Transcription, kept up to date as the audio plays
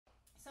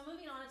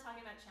moving on to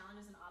talking about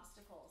challenges and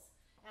obstacles.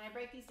 And I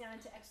break these down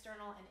into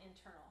external and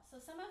internal. So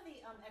some of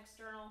the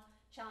external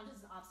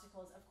challenges and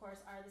obstacles, of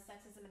course, are the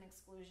sexism and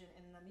exclusion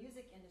in the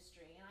music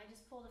industry. And I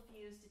just pulled a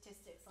few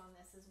statistics on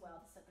this as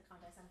well to set the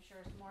context. I'm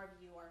sure more of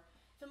you are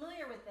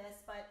familiar with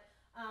this, but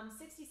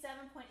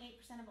 67.8%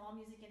 of all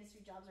music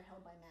industry jobs are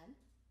held by men.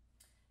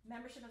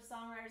 Membership of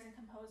songwriters and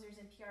composers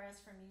in PRS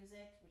for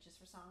music, which is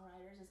for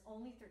songwriters, is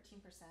only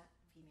 13%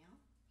 female.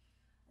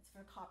 It's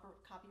for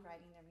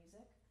copywriting their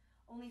music.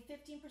 Only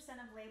 15%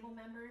 of label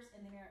members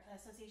in the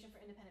Association for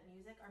Independent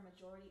Music are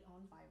majority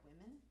owned by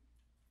women.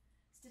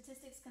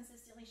 Statistics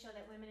consistently show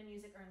that women in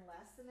music earn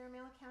less than their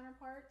male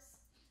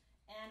counterparts.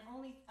 And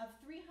only of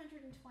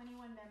 321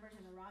 members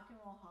in the Rock and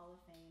Roll Hall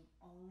of Fame,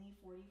 only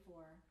 14%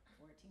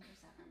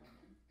 are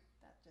women.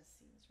 That just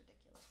seems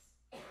ridiculous.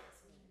 In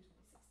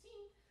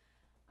 2016.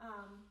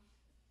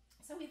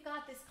 So we've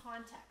got this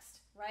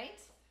context,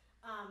 right?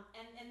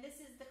 And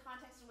this is the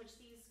context in which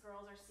these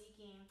girls are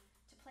seeking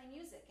to play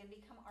music and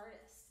become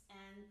artists.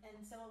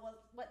 And so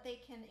what they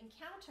can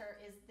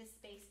encounter is, this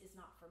space is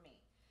not for me.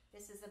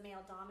 This is a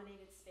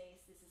male-dominated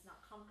space. This is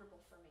not comfortable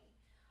for me.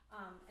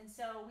 And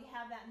so we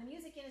have that in the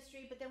music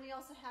industry, but then we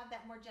also have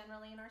that more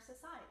generally in our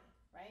society,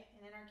 right?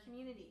 And in our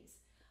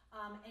communities.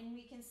 And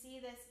we can see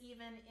this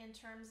even in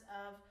terms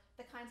of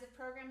the kinds of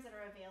programs that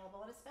are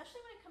available, and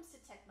especially when it comes to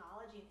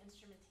technology and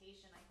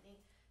instrumentation. I think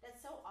that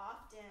so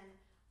often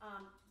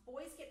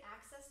boys get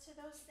access to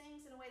those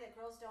things in a way that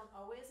girls don't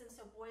always, and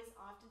so boys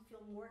often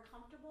feel more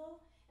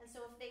comfortable. And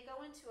so if they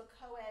go into a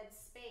co-ed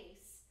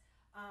space,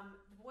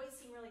 the boys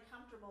seem really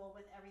comfortable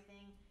with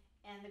everything,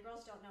 and the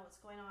girls don't know what's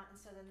going on, and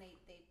so then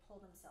they pull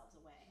themselves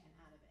away and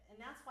out of it.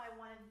 And that's why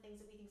one of the things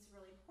that we think is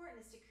really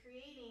important is to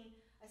creating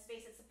a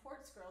space that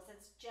supports girls,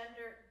 that's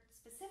gender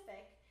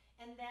specific,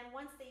 and then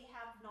once they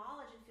have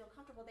knowledge and feel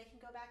comfortable, they can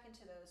go back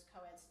into those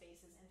co-ed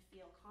spaces and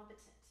feel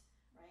competent,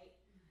 right?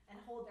 And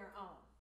hold their own.